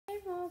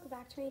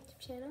back to my YouTube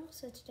channel.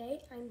 So today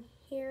I'm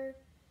here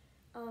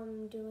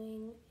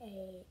doing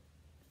a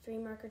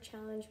 3-marker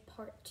challenge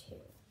part 2.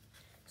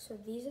 So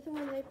these are the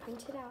ones I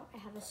printed out. I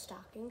have a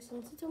stocking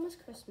since it's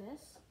almost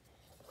Christmas,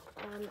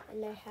 and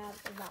I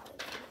have a volleyball.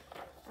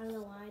 I don't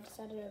know why I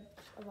decided a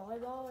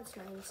volleyball. It's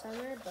not in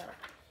summer, but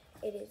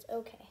it is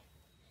okay.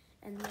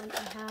 And then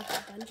I have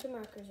a bunch of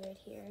markers right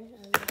here.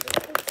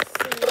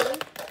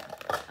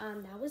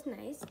 That was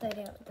nice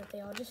that they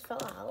all just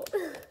fell out.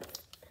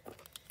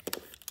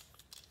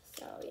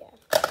 So yeah.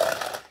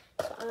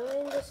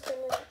 So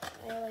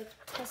I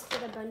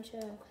tested a bunch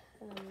of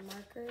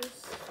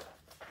markers,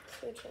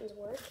 see which ones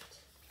worked.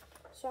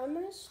 So I'm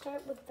gonna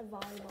start with the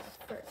volleyball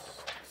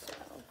first. So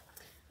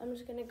I'm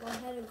just gonna go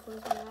ahead and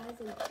close my eyes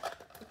and pick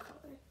the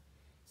color.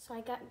 So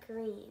I got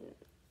green.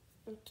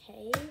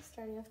 Okay,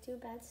 starting off to a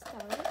bad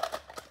start.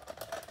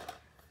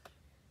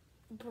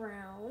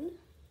 Brown.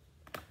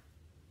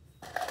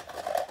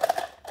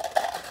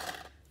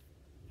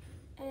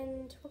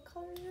 And what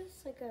color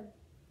is this?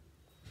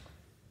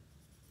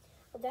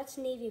 Well, that's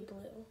navy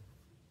blue.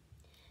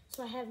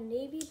 So I have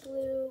navy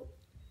blue,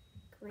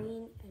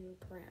 green, and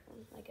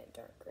brown, like a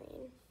dark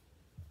green.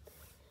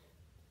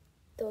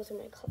 Those are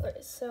my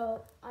colors.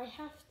 So I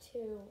have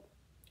to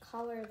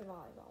color the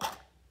volleyball.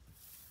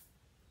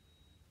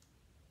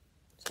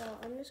 So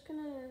I'm just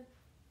gonna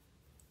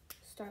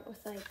start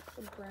with a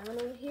brown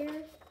over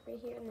here, right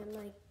here, and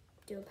then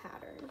do a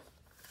pattern.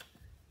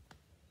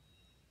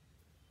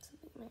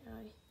 Something in my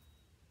eye.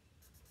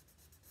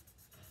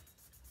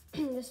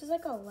 This is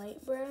a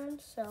light brown,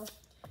 so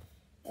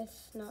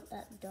it's not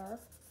that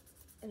dark.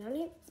 And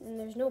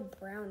there's no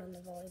brown on the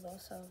volleyball,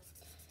 so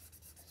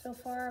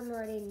far I'm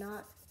already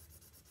not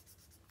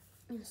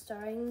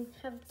starting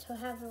to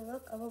have the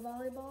look of a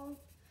volleyball.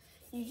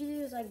 Usually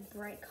there's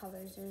bright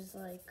colors. There's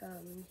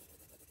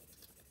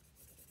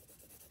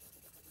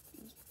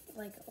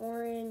like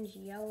orange,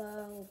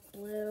 yellow,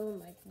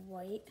 blue, and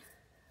white.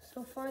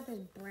 So far there's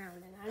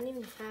brown, and I don't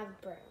even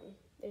have brown.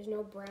 There's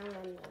no brown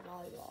on the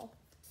volleyball.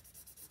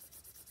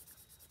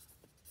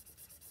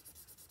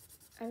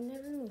 I've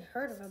never even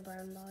heard of a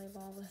brown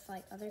volleyball with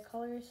other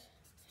colors.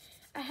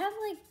 I have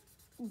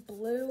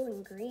blue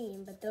and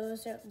green, but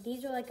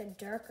these are a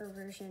darker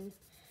version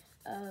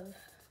of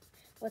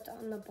what's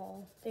on the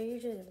ball. They're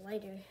usually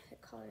lighter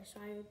colors. So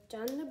I've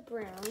done the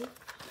brown,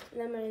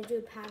 and I'm gonna do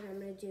a pattern. I'm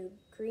gonna do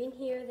green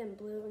here, then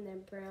blue, and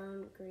then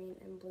brown, green,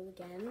 and blue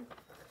again.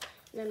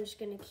 And I'm just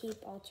gonna keep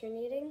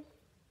alternating.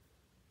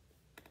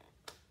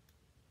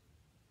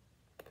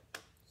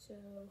 So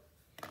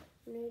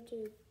I'm gonna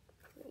do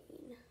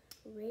green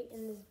right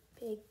in this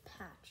big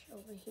patch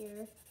over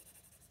here.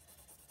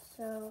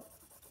 So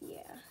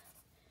yeah,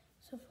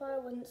 so far I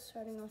wasn't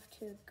starting off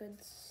to a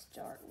good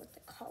start with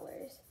the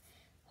colors.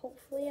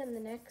 Hopefully on the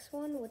next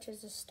one, which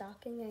is a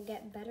stocking, I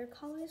get better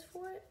colors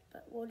for it,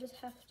 but we'll just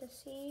have to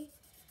see.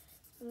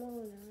 I'm a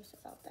little nervous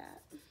about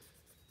that.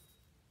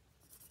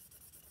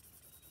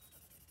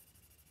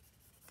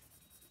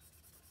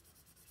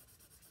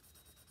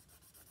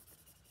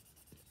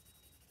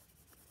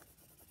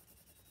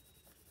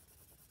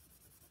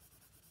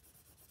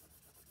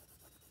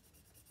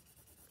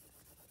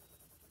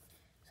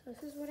 So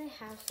this is what I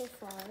have so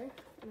far,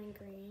 my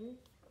green.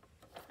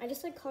 I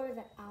just color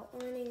the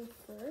outlining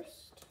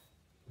first.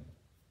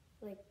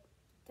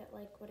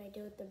 What I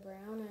do with the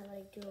brown,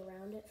 I do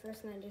around it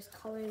first, and then just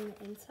color in the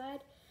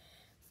inside.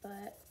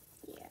 But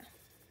yeah,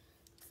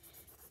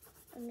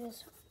 I'm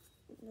just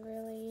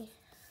really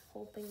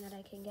hoping that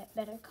I can get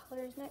better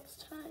colors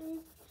next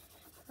time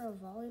for a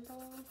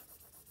volleyball.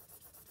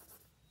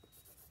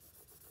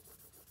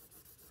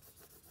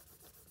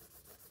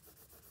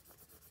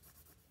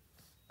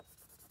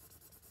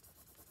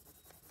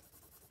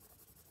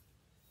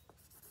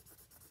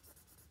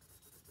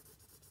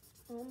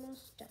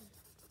 Almost done.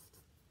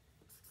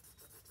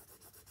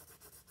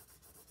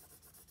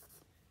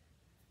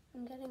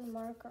 I'm getting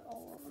marker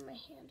all over my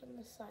hand on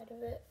the side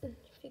of it,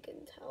 if you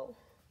can tell.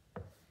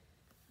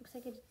 Looks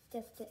like I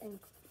dipped it in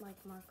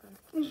marker.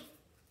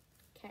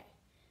 Okay,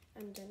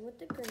 I'm done with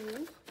the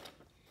green.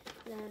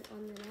 Then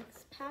on the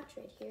next patch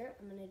right here,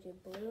 I'm gonna do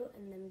blue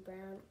and then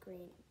brown,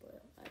 green, blue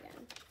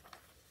again.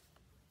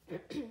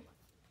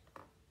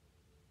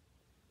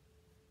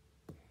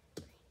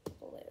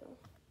 Blue.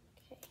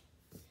 Okay.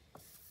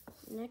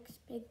 Next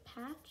big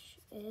patch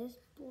is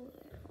blue.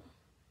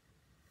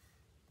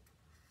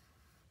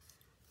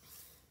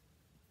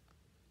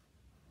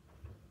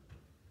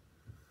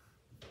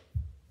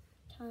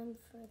 Time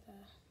for the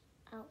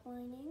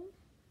outlining.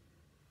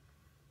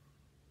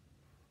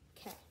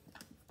 Okay,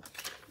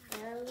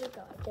 there we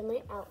go. I did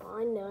my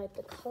outline. Now I have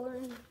to color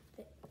in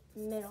the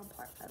middle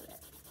part of it.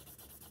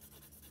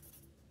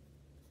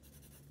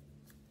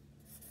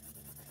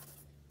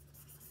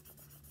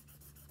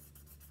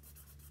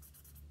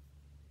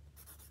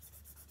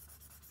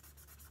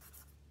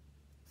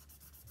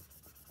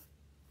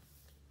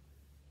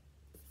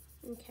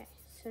 Okay,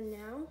 so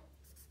now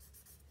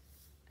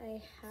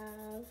I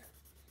have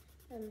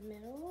the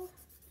middle.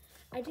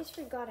 I just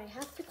forgot I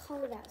have to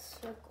color that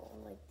circle,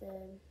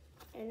 the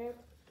inner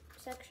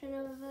section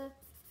of the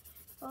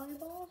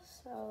volleyball.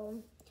 So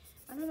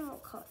I don't know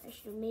what color I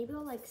should do. Maybe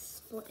I'll like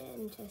split it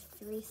into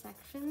 3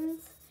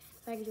 sections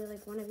so I can do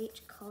like one of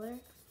each color.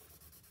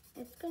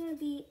 It's gonna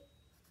be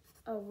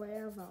a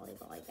rare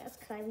volleyball, I guess,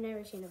 because I've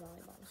never seen a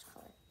volleyball this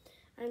color.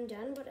 I'm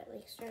done, but it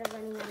like started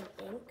running out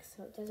of ink,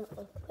 so it doesn't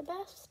look the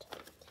best.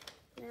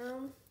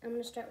 Now I'm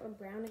gonna start with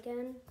brown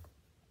again,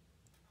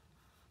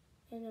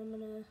 and I'm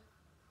gonna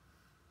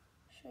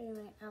show you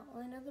my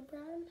outline of the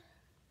brown.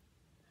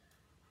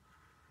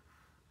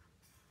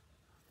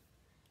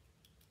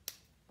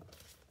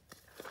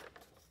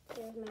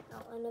 Here's my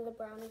outline of the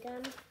brown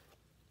again.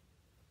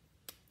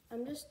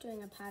 I'm just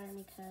doing a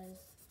pattern because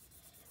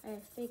I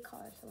have 3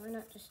 colors, so why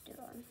not just do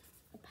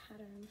a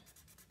pattern?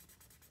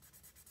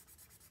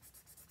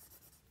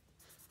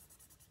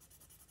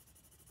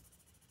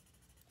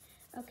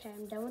 Okay,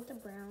 I'm done with the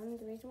brown.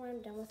 The reason why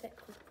I'm done with it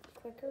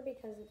quicker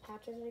because the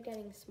patches are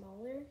getting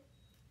smaller.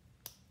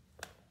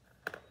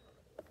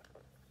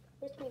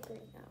 Where's my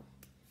green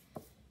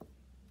now?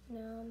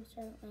 Now I'm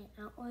starting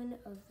my outline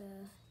of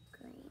the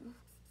green.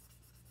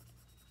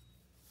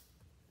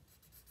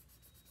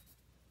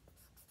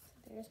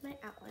 So there's my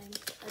outline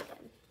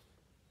again.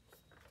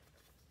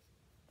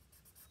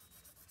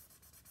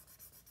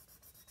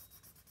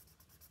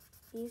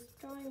 These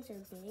drawings are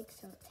big,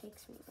 so it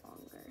takes me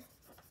longer.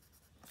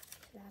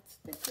 So that's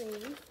the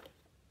green.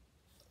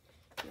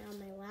 Now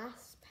my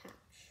last patch.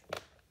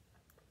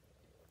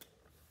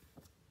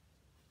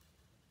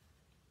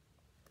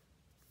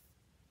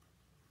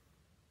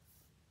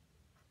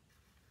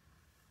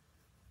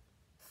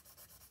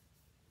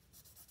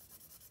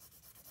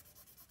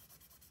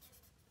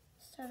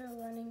 Started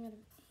running out of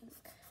ink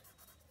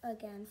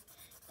again.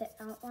 The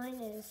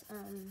outline is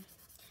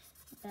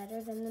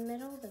better than the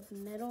middle. The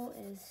middle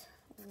is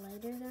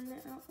lighter than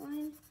the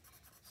outline.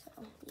 So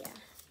yeah,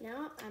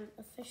 now I'm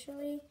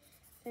officially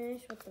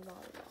finished with the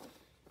volleyball.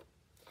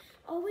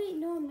 Oh wait,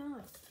 no I'm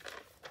not.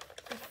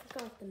 I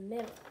forgot the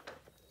middle.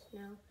 So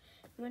now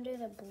I'm gonna do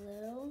the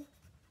blue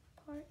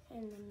part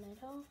in the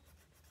middle.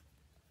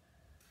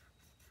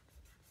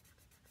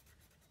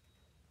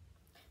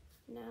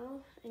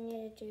 Now I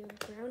need to do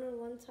brown on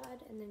one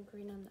side and then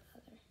green on the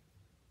other.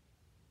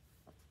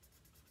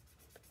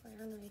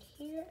 Brown right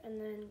here and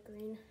then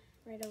green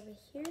right over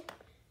here.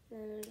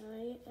 And then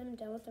I am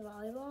done with the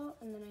volleyball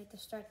and then I have to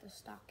start the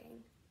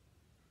stocking.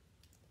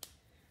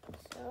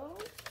 So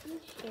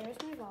here's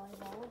my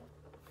volleyball.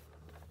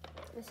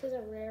 This is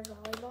a rare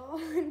volleyball.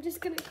 I'm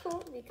just gonna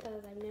call it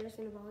because I've never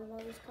seen a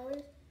volleyball these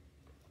colors.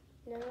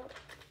 Now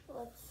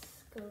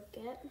let's go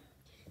get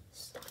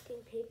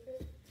stocking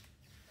paper.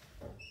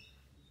 I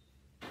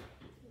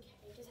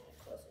just had to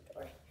close the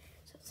door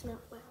so it's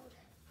not loud.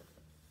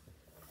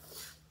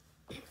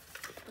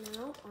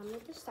 Now on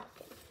with the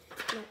stocking.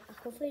 Now,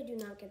 hopefully I do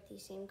not get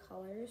these same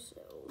colors,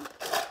 so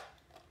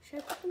should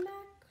I put them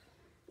back?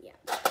 Yeah,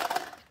 put them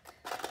back.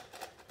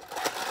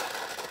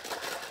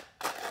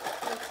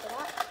 Like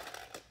that.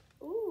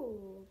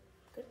 Ooh,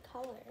 good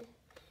color.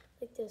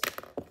 Like this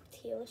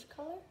tealish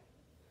color.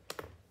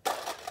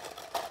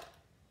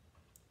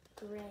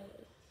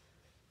 Gray.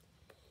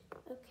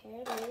 Okay,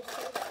 I'm going to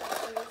start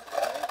stocking this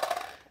color.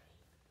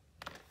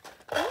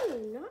 Oh,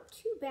 not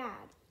too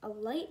bad. A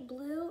light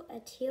blue, a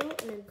teal,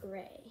 and a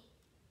gray.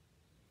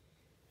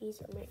 These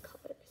are my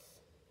colors.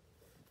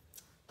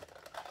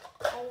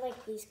 I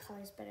like these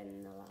colors better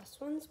than the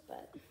last ones,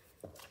 but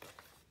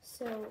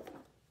so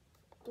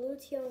blue,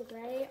 teal, and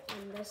gray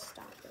on this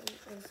stocking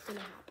is gonna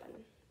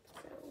happen.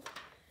 So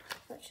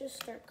let's just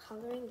start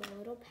coloring the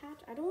little patch.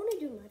 I don't want to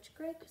do much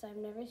gray because I've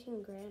never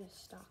seen gray in a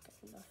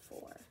stocking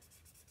before.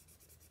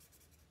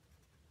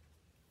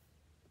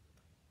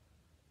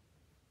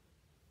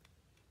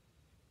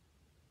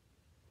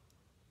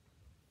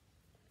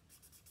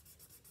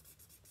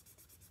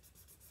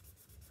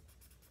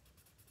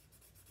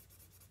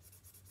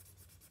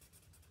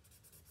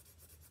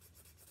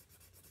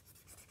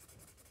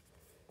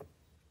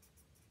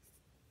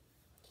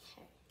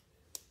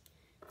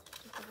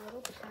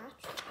 Little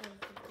patch of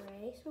the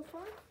gray so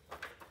far,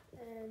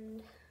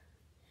 and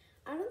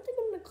I don't think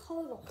I'm gonna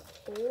color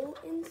the whole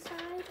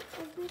inside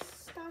of this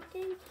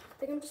stocking. I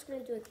think I'm just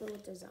gonna do like little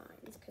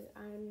designs because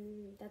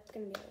that's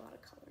gonna be a lot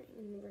of coloring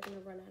and we're gonna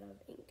run out of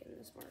ink in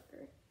this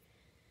marker.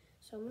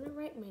 So I'm gonna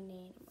write my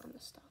name on the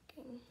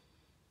stocking.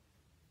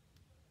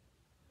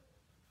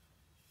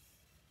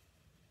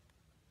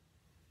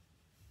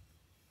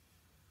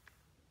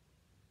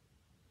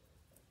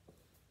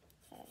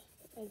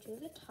 I do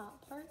the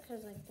top part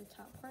because like the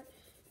top part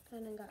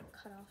kind of got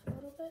cut off a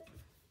little bit.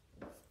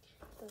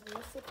 So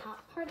that's the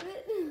top part of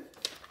it.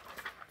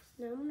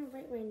 Now I'm gonna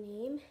write my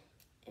name,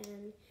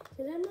 and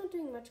because I'm not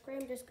doing much gray,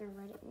 I'm just gonna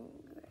write it in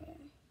gray.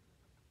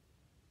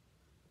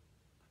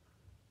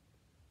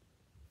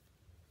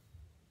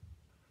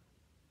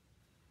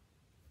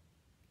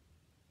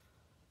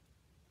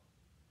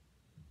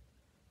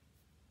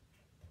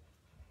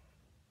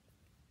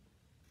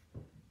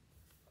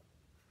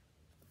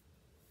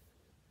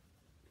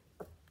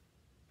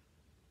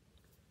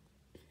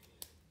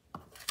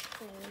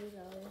 There we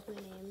go, there's my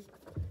name.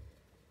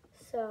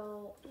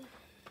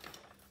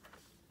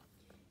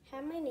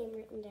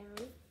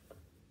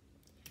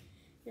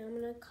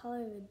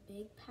 color the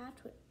big patch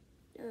with,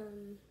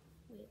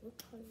 wait, what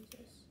color is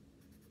this?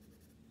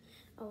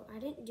 Oh, I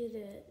didn't do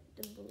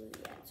the blue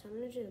yet, so I'm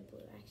gonna do the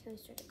blue. I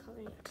accidentally started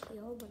coloring it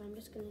teal, but I'm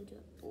just gonna do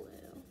it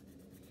blue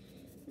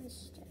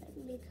instead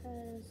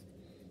because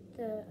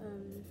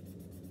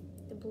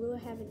the blue I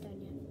haven't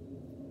done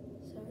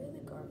yet. Sorry, the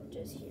garbage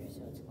is here,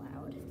 so it's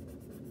loud.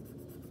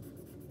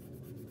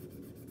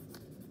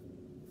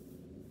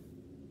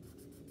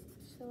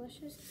 So let's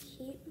just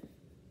keep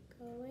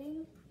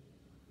going.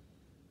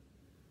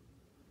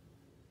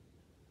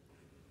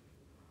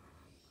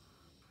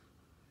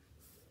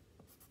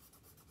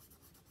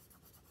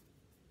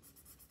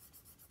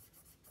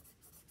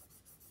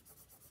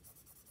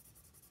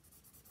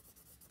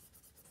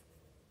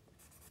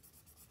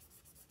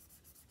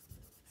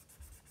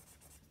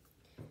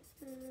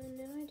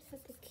 Now I just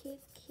have to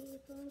keep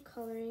on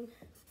coloring.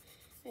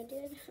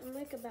 I'm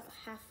like about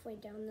halfway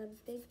down the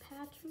big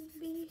patch would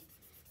be.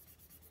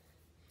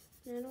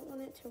 And I don't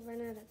want it to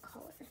run out of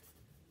color.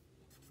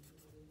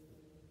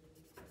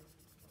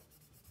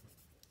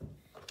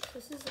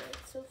 This is it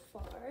so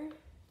far.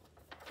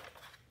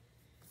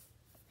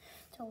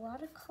 It's a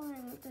lot of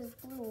coloring with this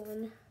blue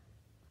one.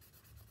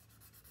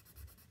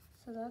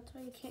 So that's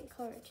why you can't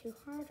color it too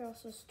hard or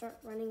else you'll start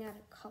running out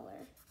of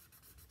color.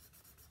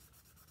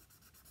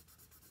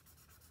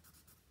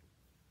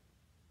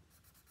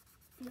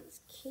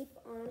 Let's keep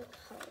on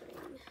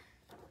coloring.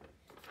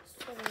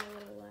 Still got a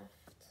little left.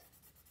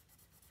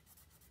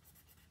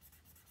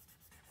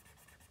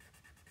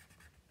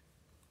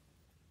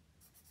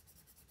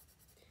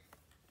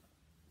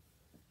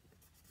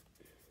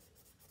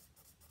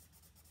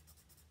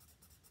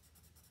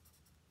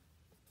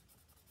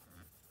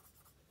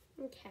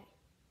 Okay,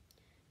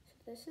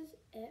 so this is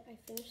it. I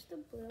finished the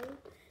blue.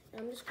 Now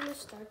I'm just gonna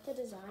start the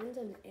designs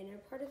on the inner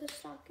part of the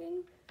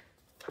stocking.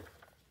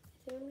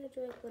 I think I'm gonna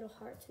do like little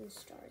hearts and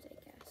stars, I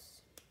guess.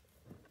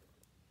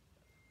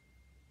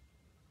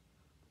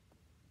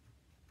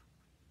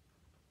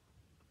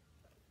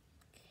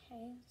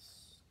 Okay, let's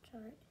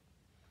start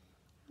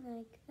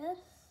like this.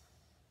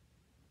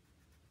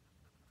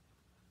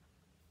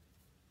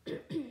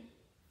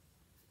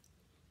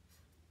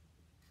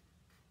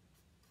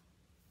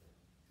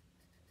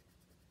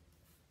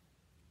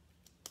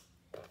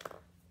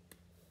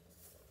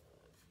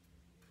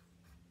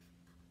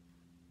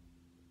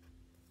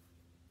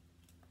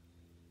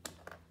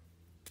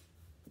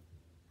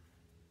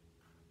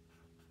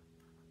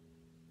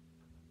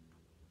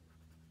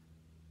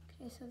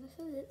 Okay, so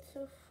this is it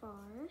so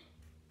far.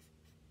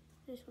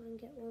 I just want to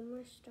get one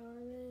more star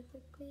really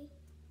quickly.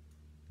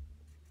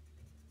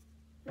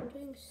 I'm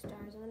doing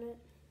stars on it.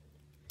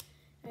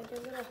 I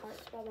did little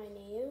hearts by my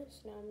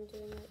nails, now I'm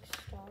doing like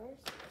stars.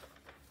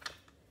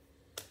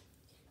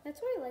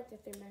 That's why I like the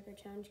 3 Marker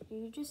Challenge.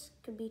 You just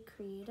could be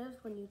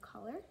creative when you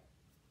color.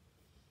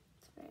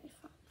 It's very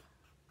fun.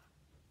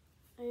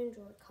 I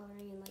enjoy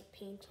coloring and like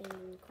painting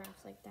and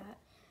crafts like that.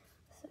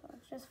 So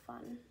it's just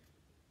fun.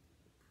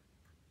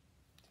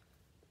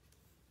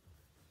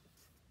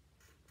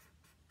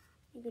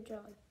 You could draw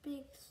like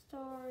big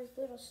stars,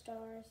 little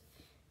stars,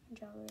 and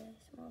draw a really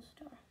small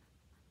star.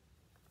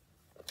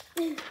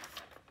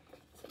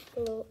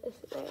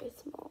 It's very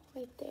small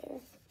right there.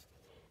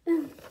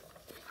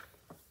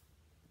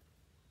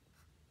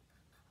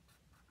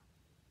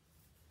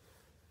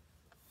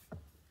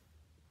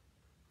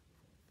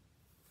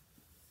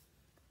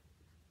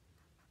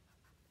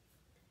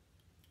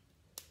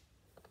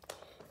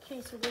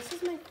 Okay, so this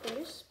is my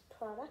finished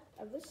product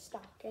of the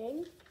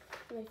stocking,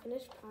 and my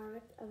finished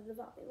product of the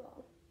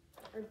volleyball,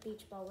 or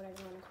beach ball, whatever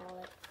you want to call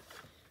it.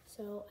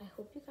 So I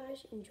hope you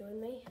guys enjoyed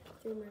my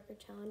 3 Marker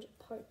Challenge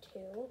part 2,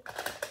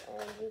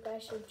 and you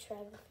guys should try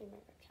the 3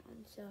 Marker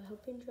Challenge. So I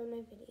hope you enjoyed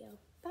my video.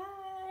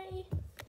 Bye!